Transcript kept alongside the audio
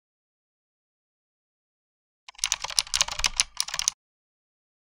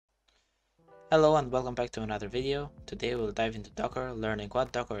Hello and welcome back to another video. Today we'll dive into Docker, learning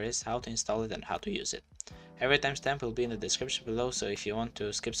what Docker is, how to install it and how to use it. Every timestamp will be in the description below, so if you want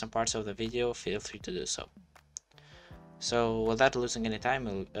to skip some parts of the video, feel free to do so. So without losing any time,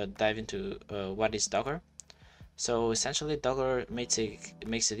 we'll dive into what is Docker. So essentially Docker makes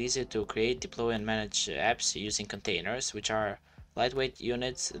it easy to create, deploy and manage apps using containers, which are lightweight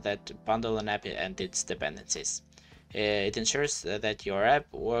units that bundle an app and its dependencies. It ensures that your app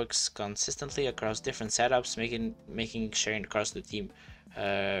works consistently across different setups, making sharing across the team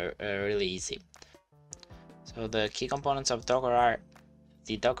really easy. So the key components of Docker are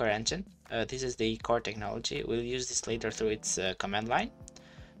the Docker engine. This is the core technology. We'll use this later through its command line.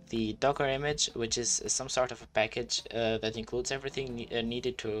 The Docker image, which is some sort of a package that includes everything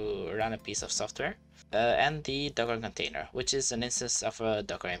needed to run a piece of software, and the Docker container, which is an instance of a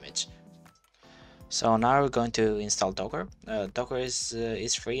Docker image. So now we're going to install Docker. Docker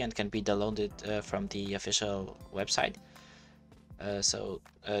is free and can be downloaded from the official website.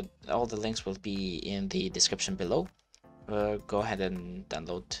 All the links will be in the description below. Go ahead and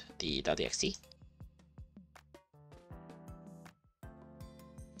download the .exe.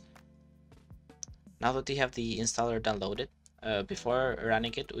 Now that you have the installer downloaded, before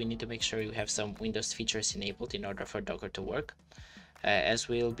running it, we need to make sure you have some Windows features enabled in order for Docker to work. As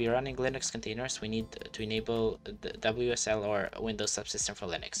we'll be running Linux containers, we need to enable the WSL or Windows Subsystem for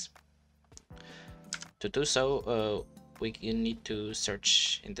Linux. To do so, we need to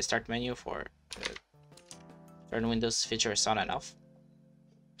search in the Start menu for turn Windows features on and off.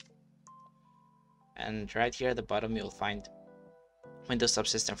 And right here at the bottom, you'll find Windows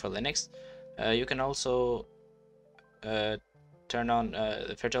Subsystem for Linux. You can also turn on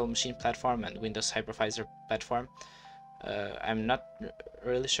the virtual machine platform and Windows hypervisor platform. I'm not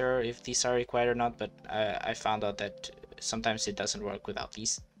really sure if these are required or not, but I found out that sometimes it doesn't work without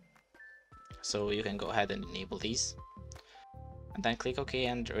these. So you can go ahead and enable these. And then click OK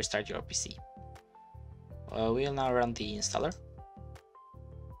and restart your PC. We'll now run the installer.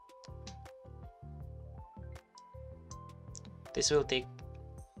 This will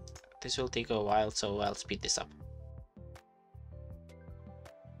take a while, so I'll speed this up.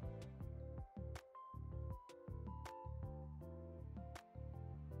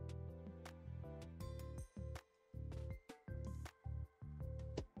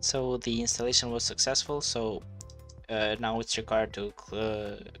 So the installation was successful, so now it's required to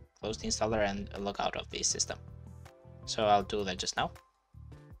close the installer and log out of the system. So I'll do that just now.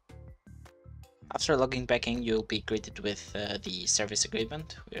 After logging back in, you'll be greeted with the service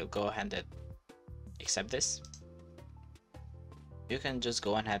agreement. We'll go ahead and accept this. You can just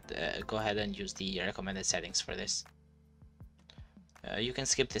go ahead and use the recommended settings for this. You can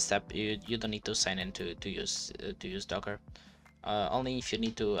skip this step. You don't need to sign in to use Docker. Only if you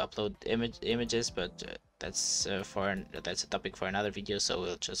need to upload images, but that's a topic for another video, so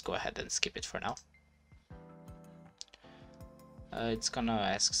we'll just go ahead and skip it for now. It's gonna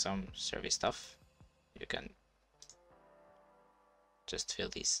ask some survey stuff. You can just fill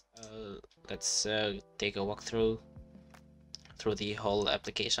these. Let's take a walk through the whole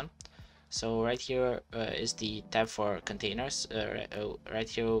application. So right here is the tab for containers. Right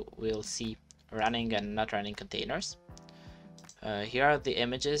here we'll see running and not running containers. Here are the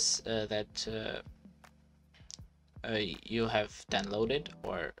images that you have downloaded,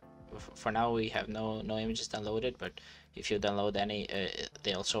 or for now we have no images downloaded, but if you download any,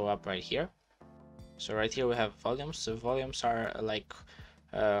 they'll show up right here. So right here we have volumes. So volumes are like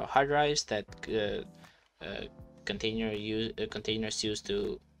hard drives that containers use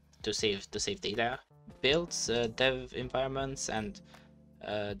to save data. Builds, dev environments, and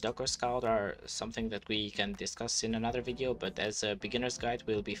Docker Scout are something that we can discuss in another video, but as a beginner's guide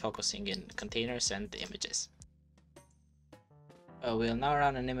we'll be focusing in containers and images. We'll now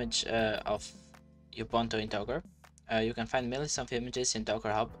run an image of Ubuntu in Docker. You can find millions of images in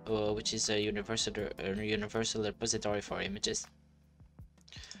Docker Hub, which is a universal repository for images.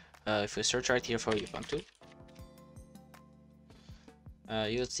 If we search right here for Ubuntu,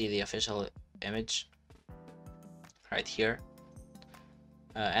 you'll see the official image right here,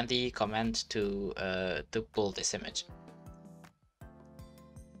 and the command to pull this image.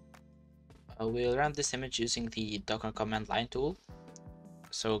 We'll run this image using the Docker command line tool.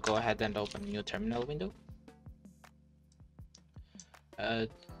 So go ahead and open a new terminal window.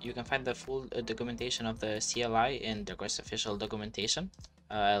 You can find the full documentation of the CLI in Docker's official documentation.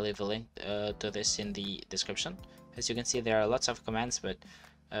 I'll leave a link to this in the description. As you can see, there are lots of commands, but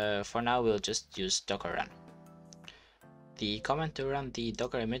for now we'll just use docker run. The command to run the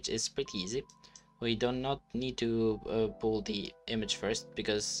Docker image is pretty easy. We do not need to pull the image first,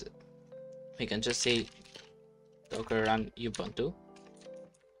 because we can just say docker run ubuntu,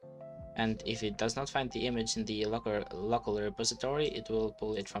 and if it does not find the image in the local repository, it will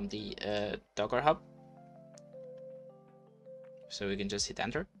pull it from the Docker hub. So we can just hit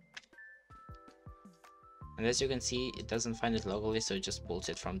enter, and as you can see, it doesn't find it locally, so it just pulls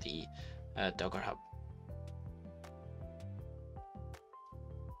it from the Docker hub.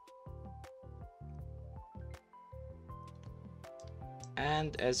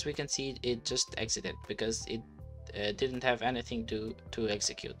 And as we can see, it just exited because it didn't have anything to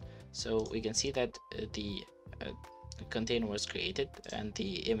execute. So we can see that the container was created and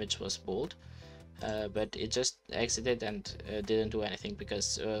the image was pulled, but it just exited and didn't do anything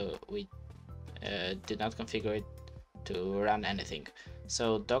because we did not configure it to run anything.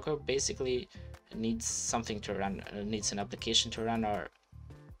 So Docker basically needs something to run, needs an application to run,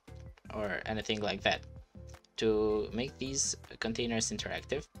 or anything like that to make these containers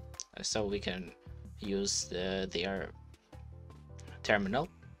interactive, so we can use their terminal.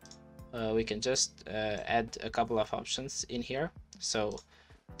 We can just add a couple of options in here. So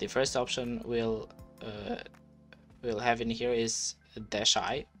the first option we'll have in here is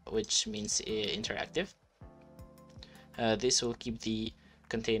 -i, which means interactive. This will keep the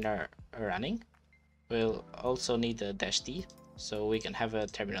container running. We'll also need a -t, so we can have a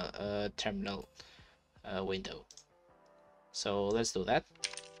terminal window. So let's do that.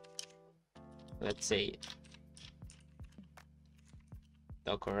 Let's say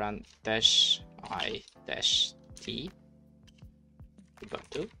docker run -i -t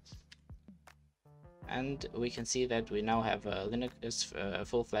ubuntu, and we can see that we now have a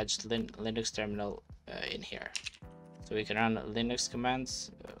full-fledged Linux terminal in here. So we can run Linux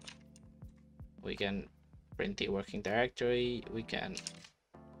commands, we can print the working directory, we can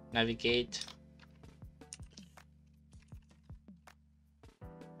navigate,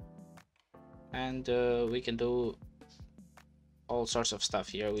 and we can do all sorts of stuff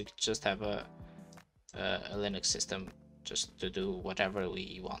here. We just have a Linux system just to do whatever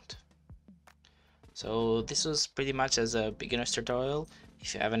we want. So this was pretty much as a beginner's tutorial.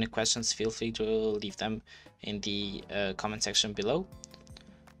 If you have any questions, feel free to leave them in the comment section below.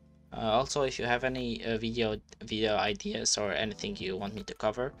 Also, if you have any video ideas or anything you want me to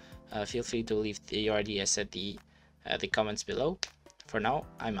cover, feel free to leave your ideas at the comments below. For now,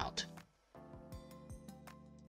 I'm out.